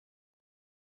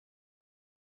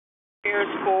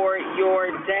Prayers for your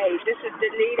day. This is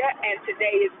Danita, and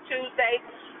today is Tuesday,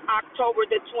 October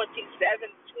the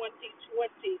 27th,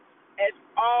 2020. As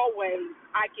always,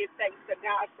 I give thanks to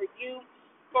God for you,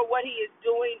 for what He is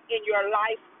doing in your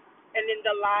life and in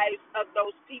the lives of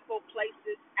those people,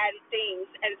 places, and things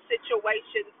and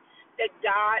situations that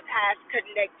God has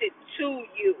connected to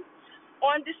you.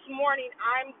 On this morning,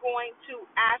 I'm going to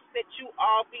ask that you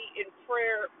all be in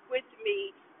prayer with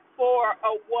me for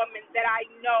a woman that I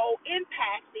know in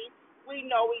passing. We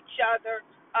know each other.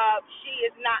 She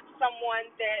is not someone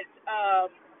that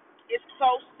is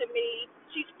close to me.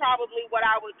 She's probably what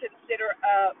I would consider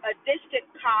a distant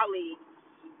colleague.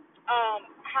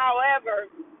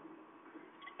 However,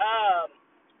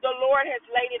 the Lord has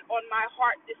laid it on my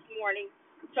heart this morning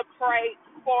to pray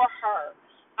for her.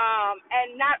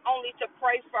 And not only to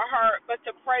pray for her, but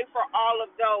to pray for all of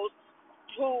those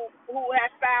who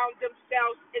have found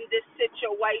themselves in this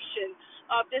situation.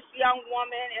 This young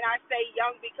woman, and I say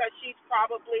young because she's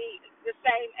probably the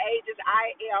same age as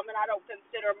I am, and I don't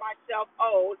consider myself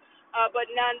old,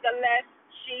 but nonetheless,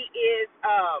 she's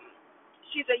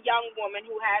a young woman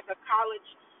who has a college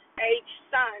age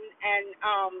son, and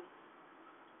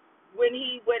when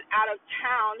he went out of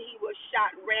town, he was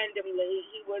shot randomly.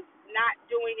 He was not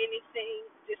doing anything,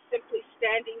 just simply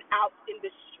standing out in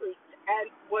the street, and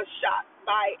was shot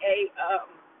by a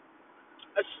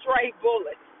stray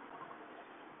bullet.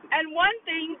 And one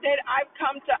thing that I've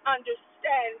come to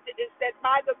understand is that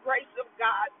by the grace of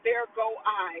God, there go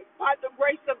I. By the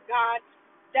grace of God,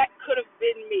 that could have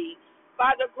been me.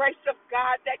 By the grace of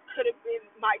God, that could have been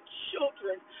my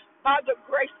children. By the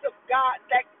grace of God,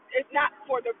 that is not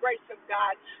for the grace of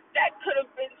God, that could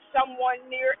have been someone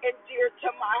near and dear to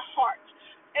my heart.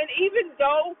 And even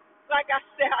though, like I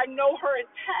said, I know her in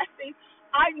passing,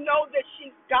 I know that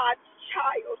she's God's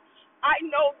child. I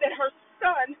know that her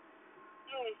son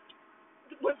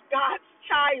was God's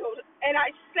child. And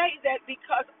I say that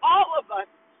because all of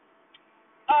us,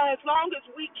 as long as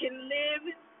we can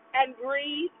live and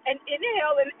breathe and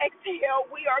inhale and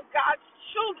exhale, we are God's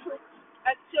children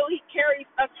until He carries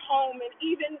us home. And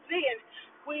even then,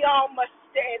 we all must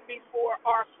stand before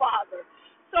our Father.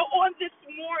 So on this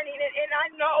morning, and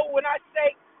I know when I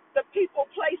say the people,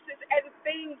 places, and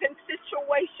things and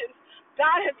situations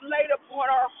God has laid upon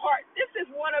our heart, this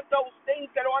is one of those things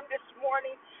that on this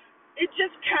morning, it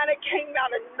just kind of came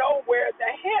out of nowhere, the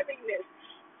heaviness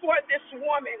for this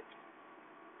woman,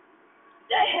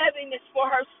 the heaviness for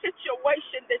her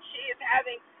situation that she is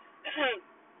having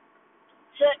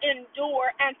to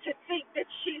endure, and to think that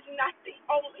she's not the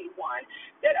only one,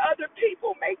 that other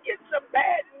people may get some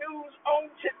bad news on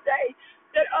today,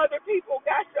 that other people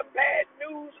got some bad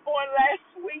news on last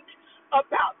week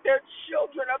about their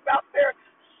children, about their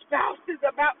spouses,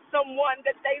 about someone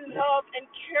that they love and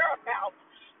care about,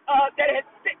 that has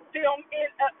sent them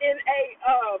in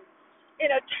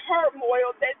a turmoil,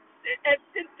 that has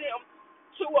sent them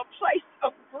to a place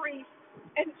of grief.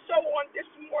 And so on this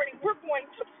morning, we're going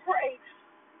to pray.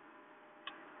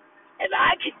 And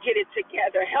I can get it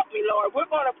together. Help me, Lord.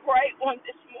 We're going to pray on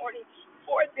this morning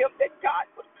for them, that God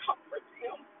would comfort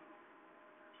them.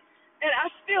 And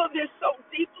I feel this so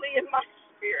deeply in my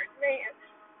spirit, man.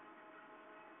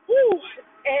 Whew.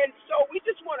 And so we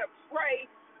just want to pray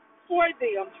for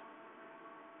them,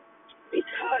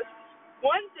 because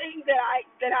one thing that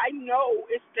I know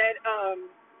is that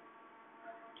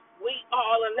we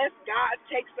all, unless God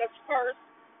takes us first,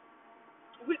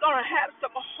 we're going to have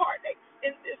some heartaches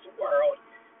in this world.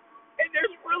 And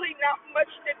there's really not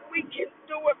much that we can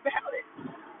do about it.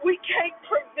 We can't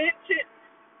prevent it.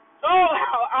 Oh,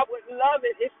 how I would love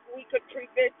it if we could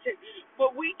prevent it.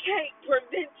 But we can't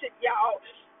prevent it, y'all.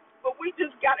 But we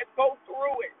just got to go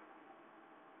through it.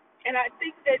 And I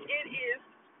think that it is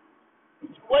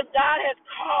what God has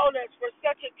called us for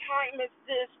such a time as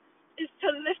this, is to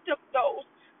lift up those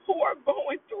who are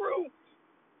going through.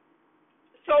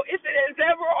 So if it is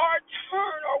ever our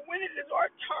turn, or when it is our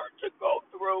turn to go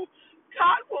through,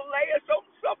 God will lay us on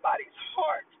somebody's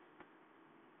heart.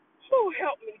 Oh,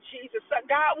 help me, Jesus.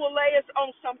 God will lay us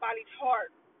on somebody's heart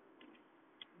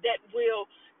that will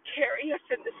carry us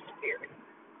in the spirit,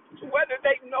 whether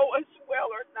they know us well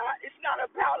or not. It's not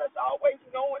about us always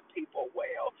knowing people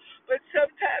well, but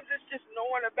sometimes it's just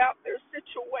knowing about their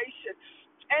situation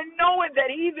and knowing that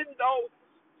even though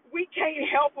we can't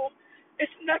help them,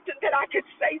 it's nothing that I could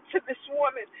say to this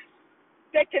woman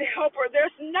that could help her.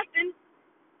 There's nothing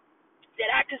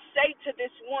that I could say to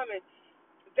this woman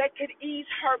that could ease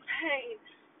her pain.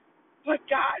 But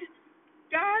God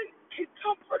can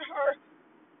comfort her.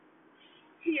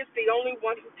 He is the only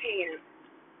one who can.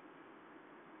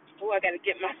 Oh, I got to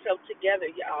get myself together,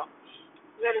 y'all.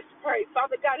 Let us pray.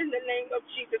 Father God, in the name of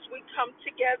Jesus, we come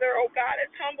together, oh God,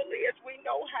 as humbly as we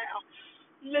know how,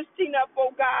 lifting up, oh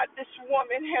God, this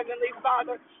woman, Heavenly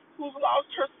Father, who's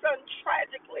lost her son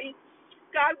tragically.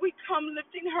 God, we come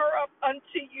lifting her up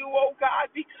unto you, oh God,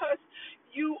 because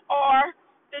you are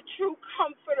the true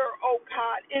comforter, oh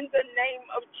God, in the name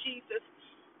of Jesus.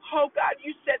 Oh God,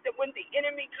 you said that when the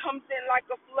enemy comes in like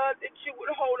a flood, that you would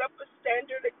hold up a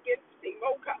standard against him,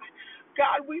 oh God.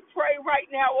 God, we pray right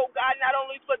now, oh God, not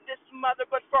only for this mother,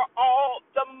 but for all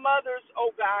the mothers,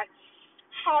 oh God,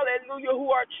 hallelujah,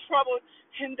 who are troubled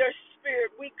in their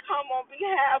spirit. We come on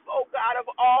behalf, oh God,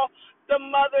 of all the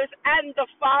mothers and the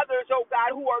fathers, oh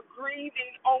God, who are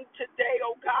grieving on today,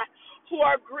 oh God, who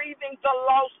are grieving the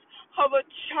loss of a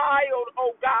child,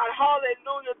 oh God,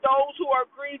 hallelujah. Those who are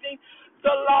grieving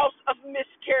the loss of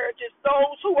miscarriages,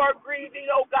 those who are grieving,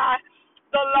 oh God,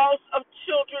 the loss of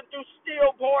children through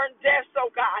stillborn deaths, oh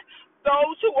God,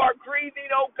 those who are grieving,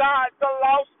 oh God, the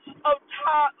loss of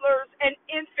toddlers and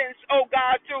infants, oh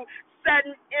God, through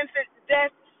sudden infant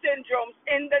death syndromes,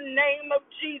 in the name of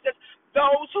Jesus,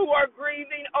 those who are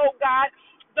grieving, oh God,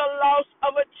 the loss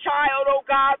of a child, oh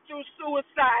God, through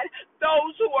suicide,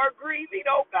 those who are grieving,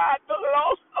 oh God, the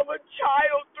loss of a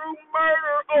child through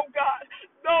murder, oh God,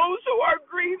 those who are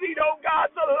grieving, oh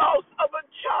God, the loss of a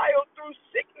child through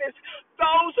sickness,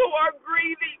 those who are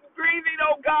grieving,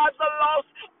 oh God, the loss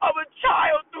of a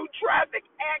child through traffic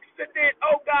accident,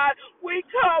 oh God. We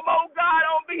come, oh God,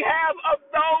 on behalf of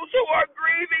those who are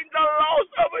grieving the loss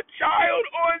of a child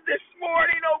on this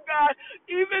morning, oh God,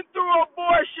 even through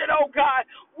abortion, oh God.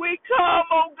 We come,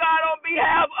 oh God, on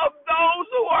behalf of those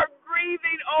who are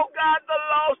grieving, oh God, the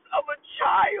loss of a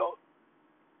child.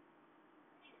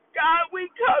 God, we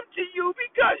come to you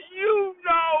because you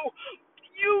know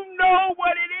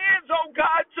what it is, oh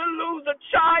God, to lose a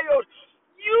child.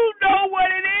 You know what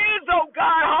it is, oh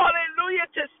God, hallelujah,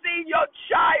 to see your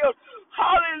child,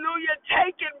 hallelujah,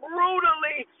 taken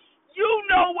brutally. You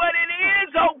know what it is,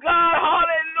 oh God,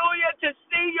 hallelujah, to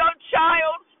see your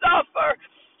child suffer.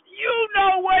 You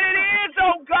know what it is,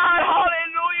 oh God,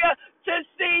 hallelujah, to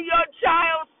see your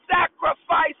child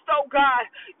sacrificed, oh God.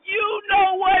 You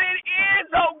know what it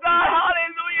is, oh God,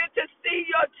 hallelujah, to see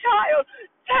your child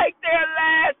take their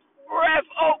last breath,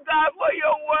 oh God, for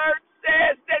your word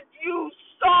says that you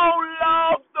so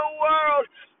loved the world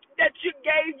that you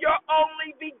gave your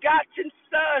only begotten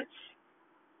Son.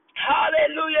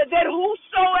 Hallelujah, that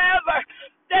whosoever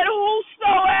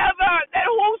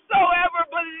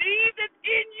believeth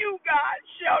in you, God,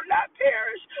 shall not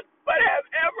perish, but have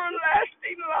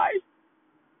everlasting life.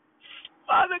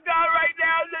 Father God, right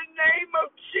now in the name of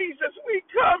Jesus, we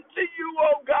come to you,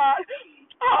 oh God.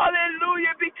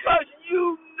 Hallelujah, because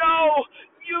you know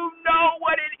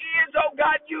what it is, oh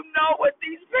God. You know what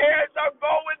these parents are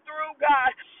going through,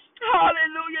 God.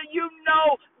 Hallelujah, you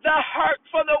know the hurt,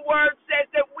 for the word says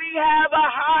that we have a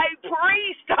high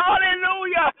priest.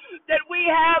 Hallelujah, that we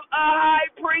have a high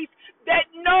priest that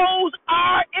knows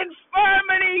our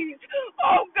infirmities.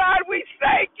 Oh God, we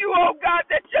thank you, oh God,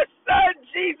 that your son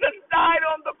Jesus died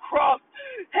on the cross.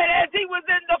 And as he was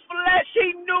in the flesh,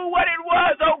 he knew what it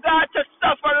was, oh God, to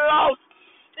suffer loss.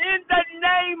 In the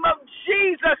name of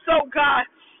Jesus, oh God.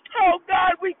 Oh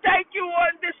God, we thank you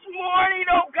on this morning,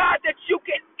 oh God, that you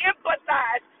can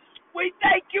empathize. We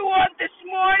thank you on this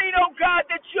morning, oh God,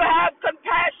 that you have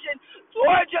compassion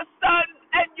towards your sons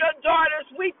and your daughters.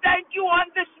 We thank you on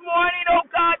this morning, oh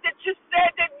God, that you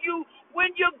said that you,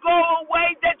 when you go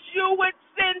away, that you would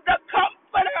send the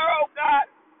comforter, oh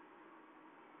God.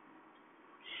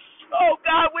 Oh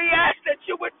God, we ask that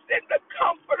you would send the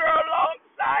comforter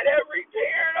alongside every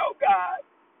parent, oh God,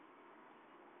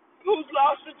 who's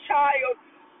lost a child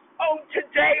on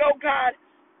today, oh God.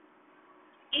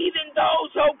 Even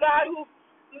those, oh God, who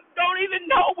don't even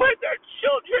know where their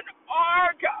children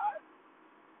are, God.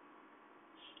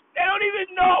 They don't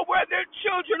even know where their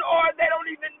children are. They don't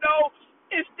even know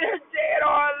if they're dead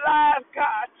or alive,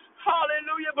 God.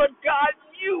 Hallelujah. But God,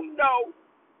 you know.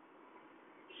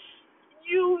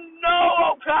 You know,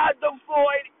 oh God, the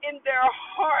void in their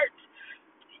heart.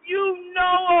 You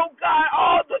know, oh God,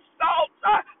 all the thoughts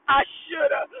I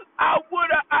shoulda, I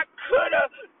woulda, I coulda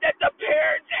that the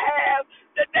parents have,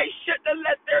 that they shouldn't have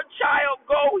let their child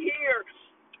go here,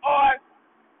 or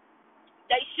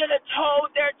they should have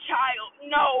told their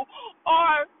child no,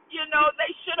 or,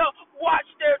 they should have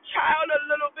watched their child a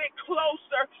little bit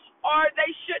closer, or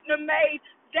they shouldn't have made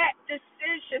that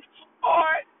decision, or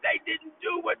they didn't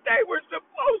do what they were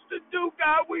supposed to do.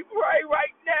 God, we pray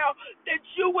right now that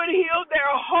you would heal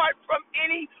their heart from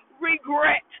any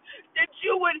regret, that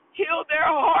you would heal their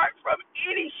heart from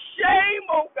any shame,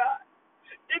 oh God,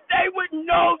 that they would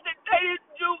know that they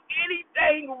didn't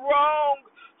anything wrong.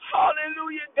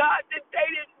 Hallelujah, God, that they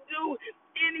didn't do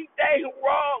anything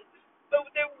wrong, but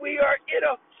that we are in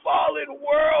a fallen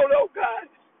world, oh God.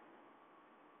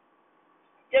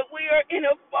 That we are in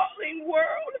a fallen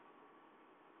world,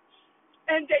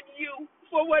 and that you,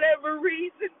 for whatever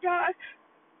reason, God,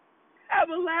 have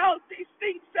allowed these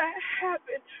things to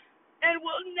happen, and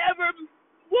will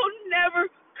never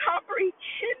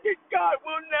comprehend it, God.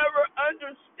 We'll never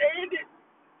understand it.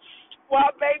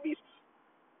 While babies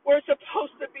were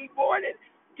supposed to be born and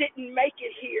didn't make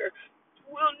it here,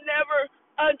 we'll never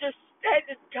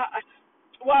understand it, God.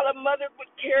 While a mother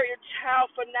would carry a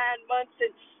child for 9 months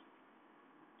and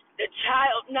the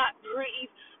child not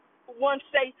breathe once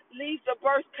they leave the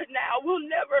birth canal, we'll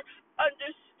never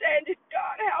understand it,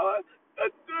 God. How a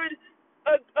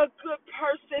good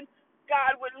person,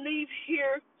 God, would leave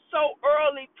here so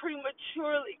early,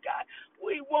 prematurely, God.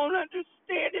 We won't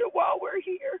understand it while we're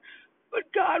here. But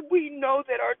God, we know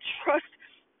that our trust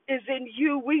is in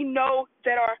you. We know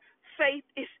that our faith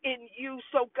is in you.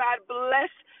 So God,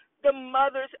 bless the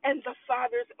mothers and the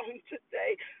fathers on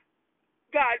today.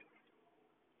 God,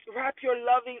 wrap your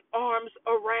loving arms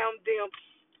around them.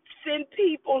 Send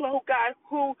people, oh God,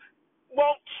 who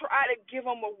won't try to give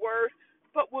them a word,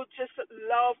 but will just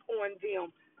love on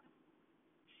them.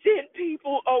 Send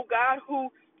people, oh God,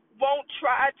 who won't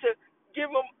try to give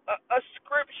them a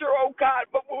scripture, oh God,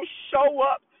 but will show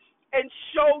up and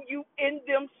show you in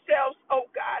themselves, oh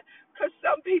God, because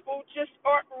some people just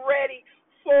aren't ready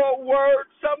for a word.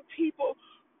 Some people,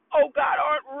 oh God,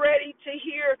 aren't ready to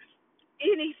hear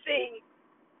anything.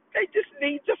 They just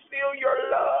need to feel your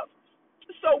love.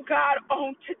 So, God,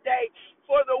 on today,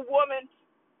 for the woman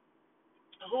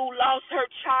who lost her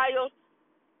child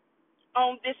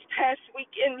on this past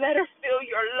weekend, let her feel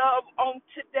your love on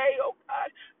today, oh God.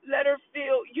 Let her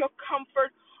feel your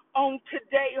comfort on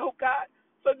today, oh God.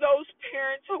 For those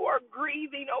parents who are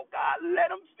grieving, oh God,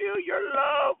 let them feel your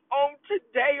love on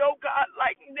today, oh God,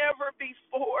 like never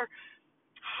before.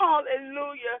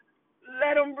 Hallelujah.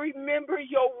 Let them remember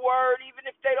your word, even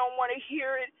if they don't want to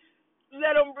hear it.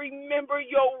 Let them remember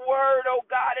your word, oh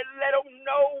God, and let them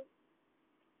know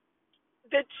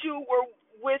that you were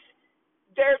with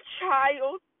their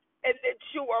child and that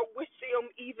you are with them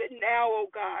even now,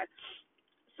 oh God.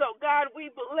 So, God,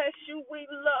 we bless you. We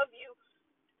love you.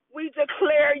 We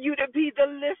declare you to be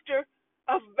the lifter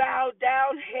of bowed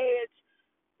down heads.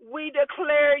 We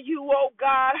declare you, oh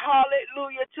God,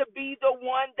 hallelujah, to be the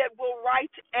one that will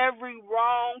right every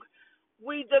wrong.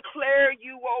 We declare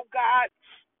you, oh God,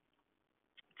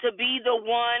 to be the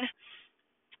one,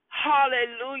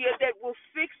 hallelujah, that will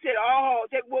fix it all,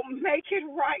 that will make it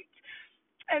right,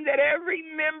 and that every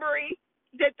memory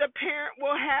that the parent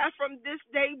will have from this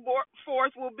day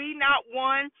forth will be not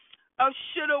one of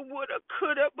shoulda, woulda,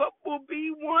 coulda, but will be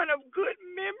one of good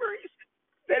memories.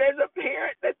 That as a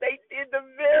parent, that they did the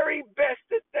very best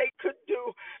that they could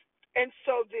do, and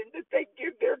so then that they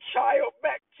give their child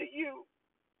back to you.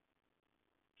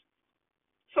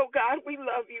 So, God, we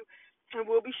love you, and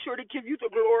we'll be sure to give you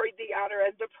the glory, the honor,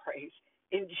 and the praise.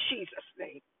 In Jesus'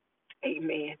 name,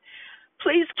 amen.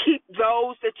 Please keep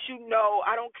those that you know.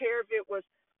 I don't care if it was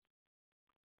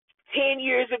 10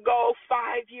 years ago,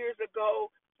 5 years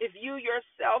ago. If you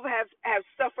yourself have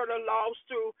suffered a loss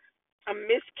through a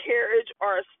miscarriage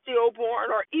or a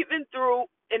stillborn or even through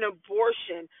an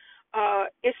abortion,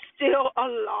 it's still a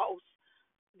loss.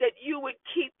 That you would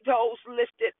keep those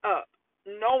lifted up,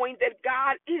 knowing that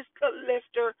God is the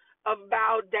lifter of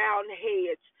bowed down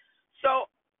heads. So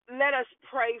let us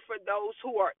pray for those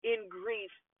who are in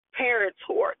grief, parents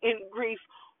who are in grief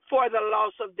for the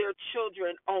loss of their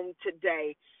children on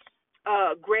today,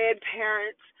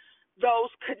 grandparents,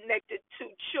 those connected to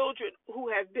children who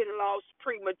have been lost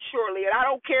prematurely. And I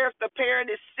don't care if the parent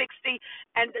is 60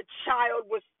 and the child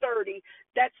was 30,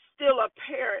 that's still a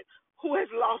parent who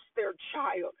has lost their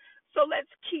child. So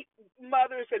let's keep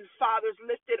mothers and fathers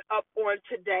lifted up on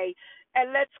today,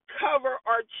 and let's cover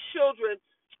our children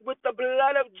with the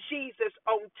blood of Jesus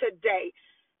on today,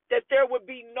 that there would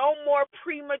be no more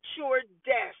premature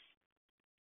deaths.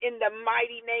 In the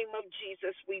mighty name of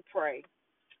Jesus, we pray.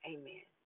 Amen.